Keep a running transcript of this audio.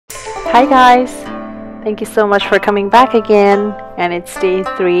Hi guys! Thank you so much for coming back again, and it's day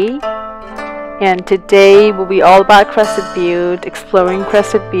 3, and today will be all about Crested Butte, exploring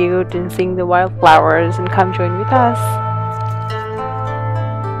Crested Butte and seeing the wildflowers, and come join with us.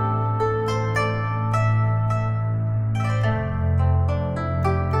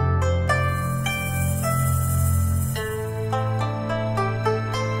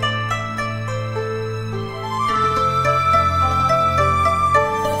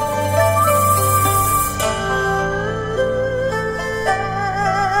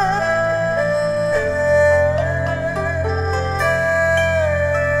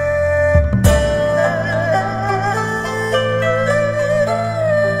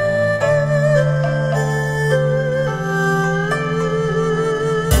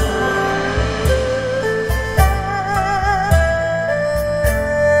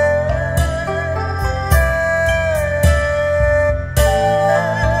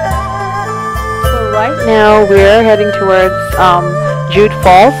 Right now we're heading towards Jude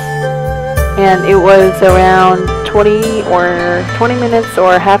Falls, and it was around 20 minutes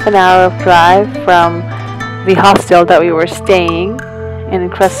or half an hour of drive from the hostel that we were staying in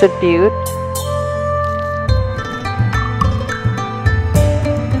Crested Butte.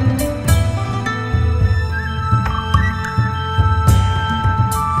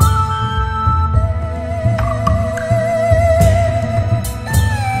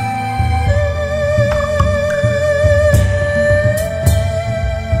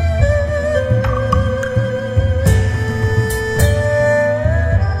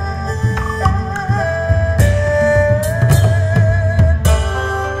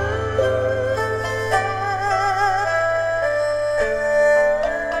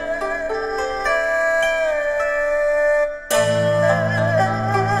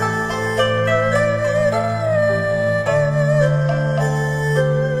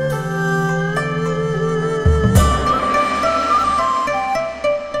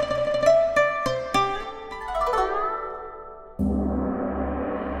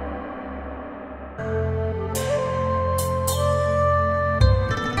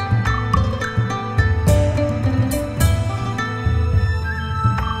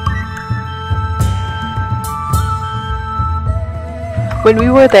 When we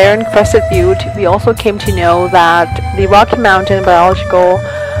were there in Crested Butte, we also came to know that the Rocky Mountain Biological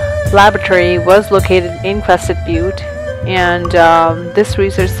Laboratory was located in Crested Butte, and this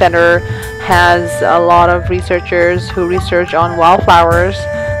research center has a lot of researchers who research on wildflowers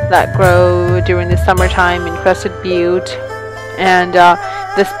that grow during the summertime in Crested Butte, and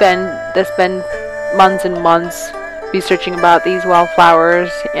they spend months and months researching about these wildflowers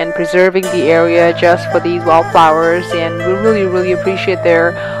and preserving the area just for these wildflowers, and we really appreciate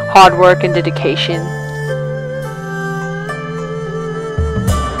their hard work and dedication.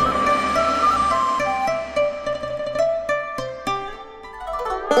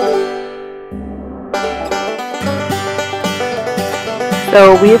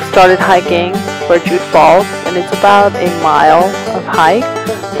 So we have started hiking for Jude Falls, and it's about a mile of hike,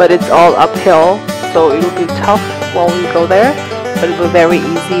 but it's all uphill, so it will be tough while we go there, but it will be very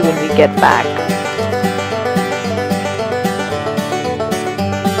easy when we get back.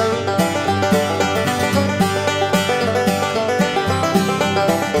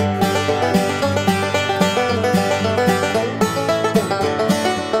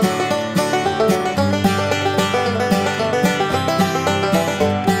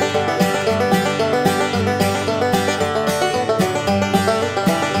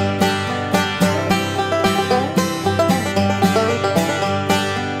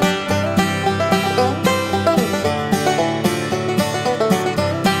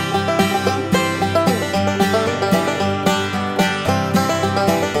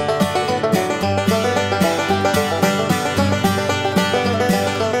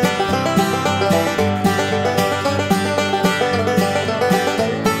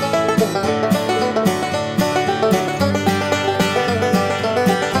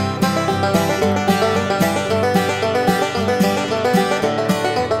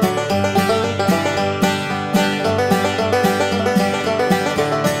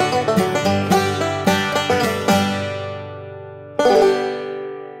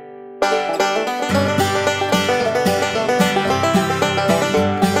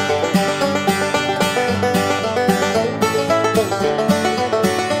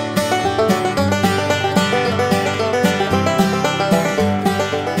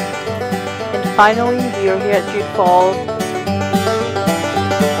 Finally, we are here at Jude Falls.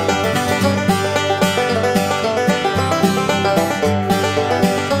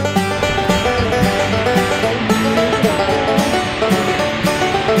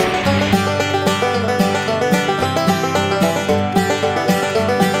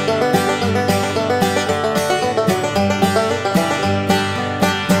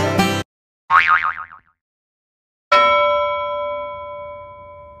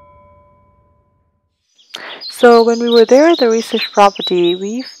 So when we were there at the research property,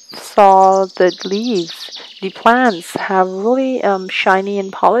 we saw the leaves, the plants have really shiny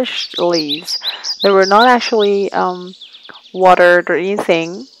and polished leaves. They were not actually watered or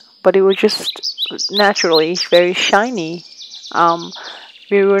anything, but it was just naturally very shiny.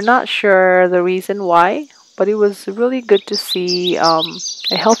 We were not sure the reason why, but it was really good to see a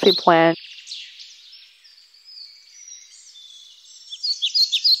healthy plant.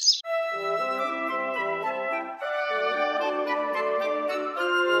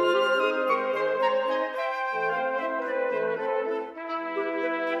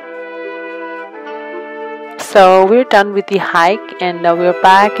 So we're done with the hike, and we're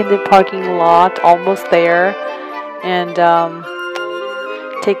back in the parking lot, almost there, and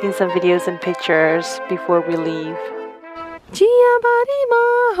taking some videos and pictures before we leave. Chia bari ma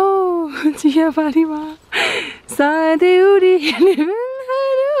ho, chia bari ma. Sade uri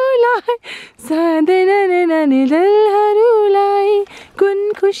harulai, sade nane harulai.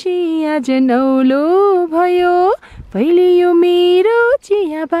 Kun खुशी आज नौलो भयो, पहिले यो मेरो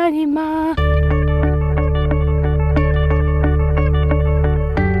chia बारीमा.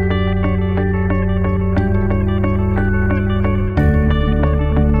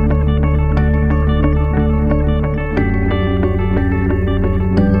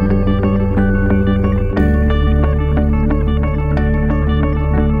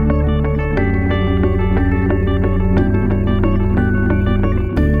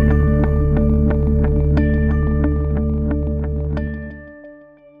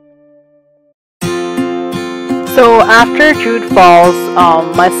 So after Jude Falls,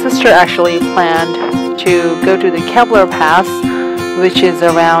 my sister actually planned to go to the Kebler Pass, which is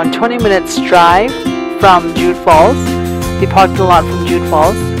around 20 minutes drive from Jude Falls, the parking lot from Jude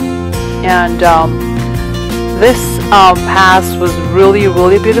Falls. And this pass was really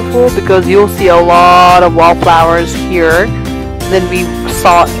beautiful because you'll see a lot of wildflowers here than we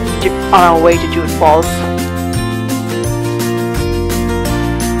saw on our way to Jude Falls.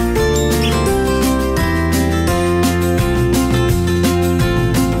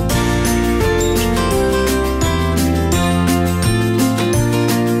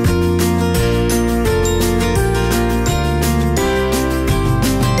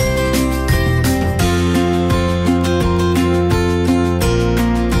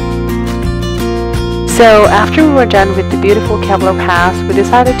 So after we were done with the beautiful Kebler Pass, we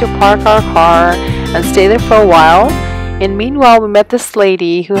decided to park our car and stay there for a while. And meanwhile, we met this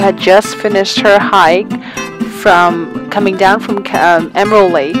lady who had just finished her hike from coming down from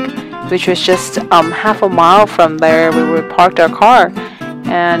Emerald Lake, which was just half a mile from where we parked our car.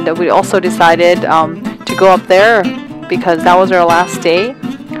 And we also decided to go up there because that was our last day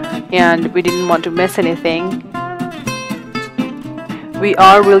and we didn't want to miss anything. We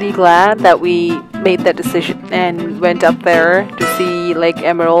are really glad that we made that decision and went up there to see Lake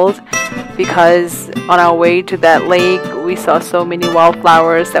Emerald, because on our way to that lake we saw so many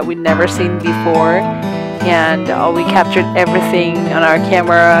wildflowers that we'd never seen before, and we captured everything on our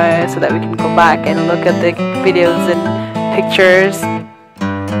camera so that we can go back and look at the videos and pictures.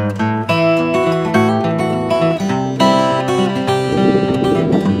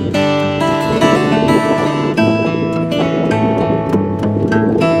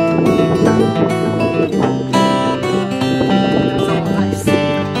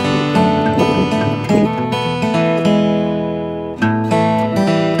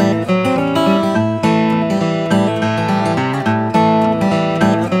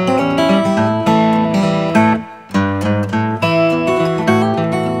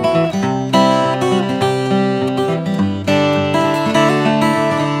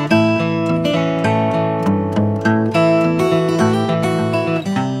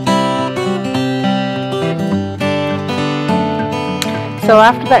 So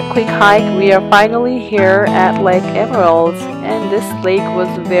after that quick hike, we are finally here at Lake Emerald, and this lake was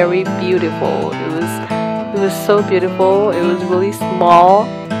very beautiful. It was so beautiful. It was really small,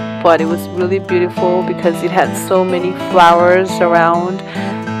 but it was really beautiful because it had so many flowers around.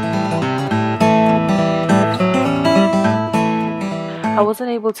 I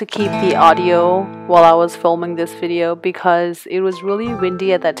wasn't able to keep the audio while I was filming this video because it was really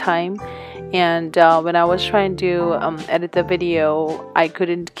windy at that time. And when I was trying to edit the video, I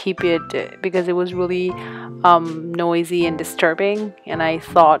couldn't keep it because it was really noisy and disturbing, and I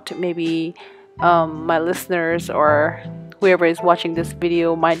thought maybe my listeners or whoever is watching this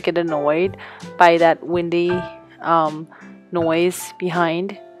video might get annoyed by that windy noise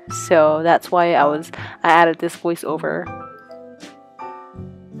behind. So that's why I added this voiceover.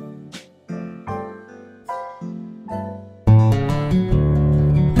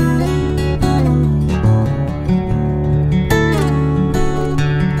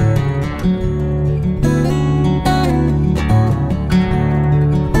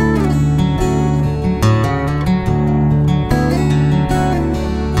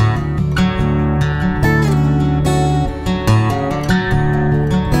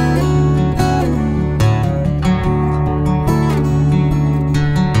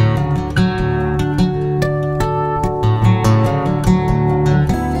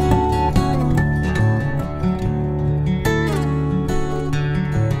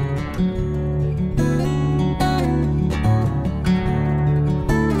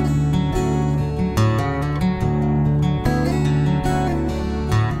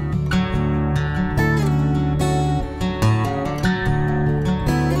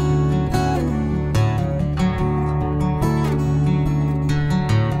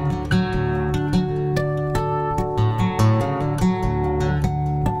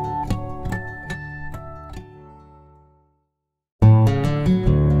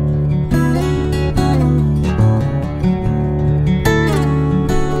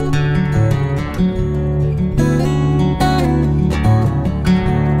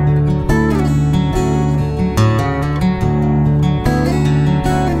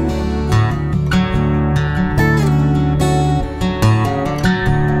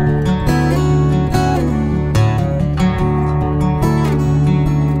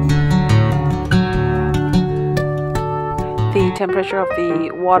 temperature of the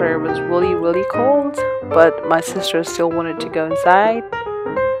water was really cold, but my sister still wanted to go inside.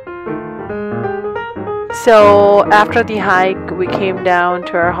 So after the hike, we came down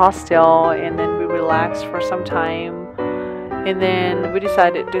to our hostel and then we relaxed for some time. And then we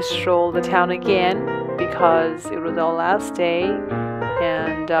decided to stroll the town again because it was our last day,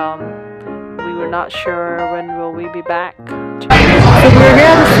 and we were not sure when will we be back. So we're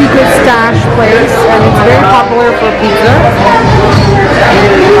here at the Secret Stash place, and it's very popular for pizza.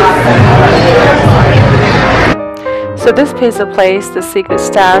 So this pizza place, the Secret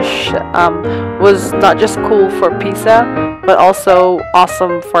Stash, was not just cool for pizza, but also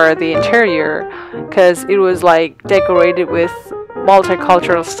awesome for the interior, because it was like decorated with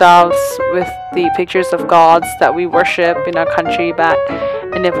multicultural stuffs, with the pictures of gods that we worship in our country back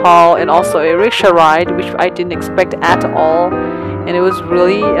in Nepal, and also a rickshaw ride, which I didn't expect at all. And it was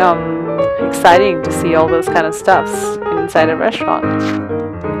really exciting to see all those kind of stuffs inside a restaurant.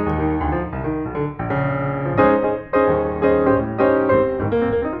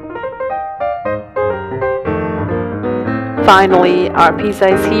 Finally, our pizza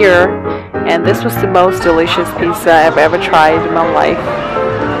is here, and this was the most delicious pizza I've ever tried in my life.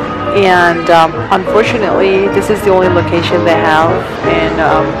 And unfortunately, this is the only location they have in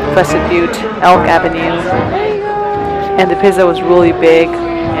Crested Butte, Elk Avenue. And the pizza was really big,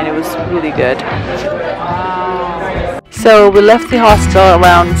 and it was really good. So we left the hostel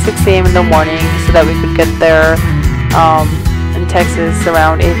around 6 a.m. in the morning so that we could get there in Texas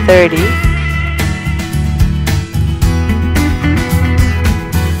around 8:30.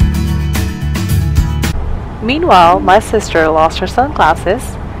 Meanwhile, my sister lost her sunglasses,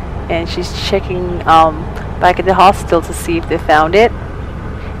 and she's checking back at the hostel to see if they found it,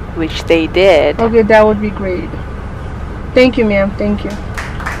 which they did. Okay, that would be great. Thank you, ma'am. Thank you.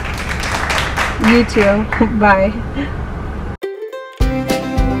 You too. Bye.